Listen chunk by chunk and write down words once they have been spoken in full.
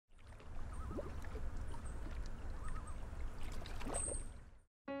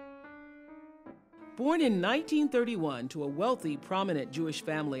Born in 1931 to a wealthy, prominent Jewish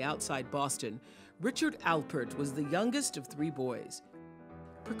family outside Boston, Richard Alpert was the youngest of three boys.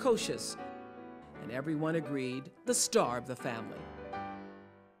 Precocious, and everyone agreed, the star of the family.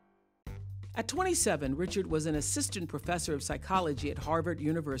 At 27, Richard was an assistant professor of psychology at Harvard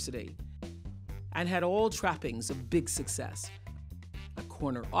University and had all trappings of big success: a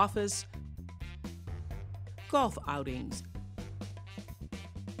corner office, golf outings,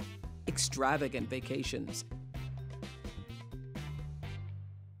 extravagant vacations.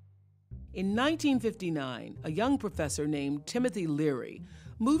 In 1959, a young professor named Timothy Leary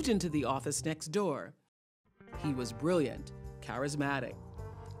moved into the office next door. He was brilliant, charismatic,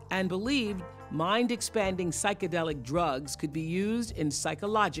 and believed mind-expanding psychedelic drugs could be used in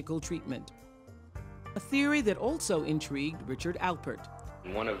psychological treatment, a theory that also intrigued Richard Alpert.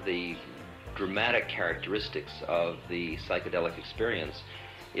 One of the dramatic characteristics of the psychedelic experience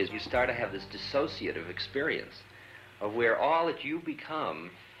is you start to have this dissociative experience of where all that you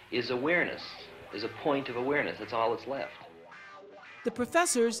become is awareness, is a point of awareness. That's all that's left. The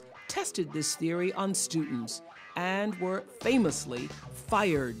professors tested this theory on students and were famously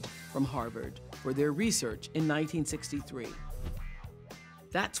fired from Harvard for their research in 1963.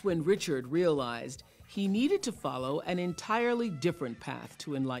 That's when Richard realized he needed to follow an entirely different path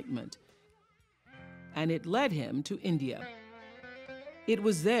to enlightenment, and it led him to India. It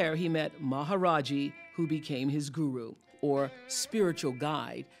was there he met Maharaji, who became his guru, or spiritual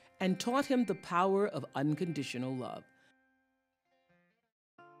guide, and taught him the power of unconditional love.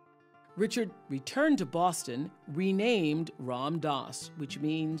 Richard returned to Boston, renamed Ram Dass, which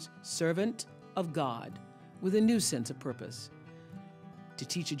means servant of God, with a new sense of purpose: to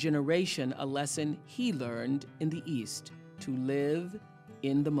teach a generation a lesson he learned in the East, to live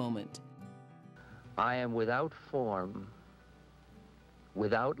in the moment. I am without form,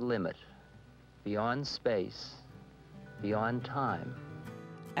 without limit, beyond space, beyond time.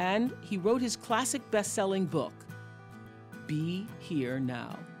 And he wrote his classic best-selling book, Be Here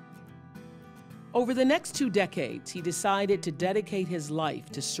Now. Over the next 2 decades, he decided to dedicate his life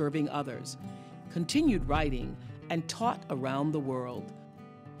to serving others, continued writing, and taught around the world.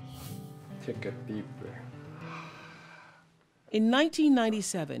 Take a deep breath. In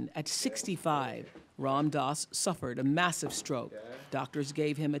 1997, at 65, Ram Dass suffered a massive stroke. Doctors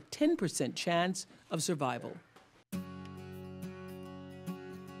gave him a 10% chance of survival.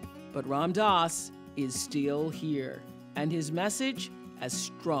 But Ram Dass is still here, and his message as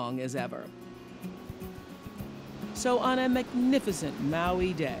strong as ever. So on a magnificent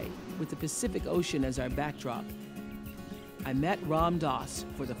Maui day, with the Pacific Ocean as our backdrop, I met Ram Dass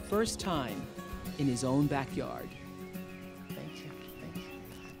for the first time in his own backyard.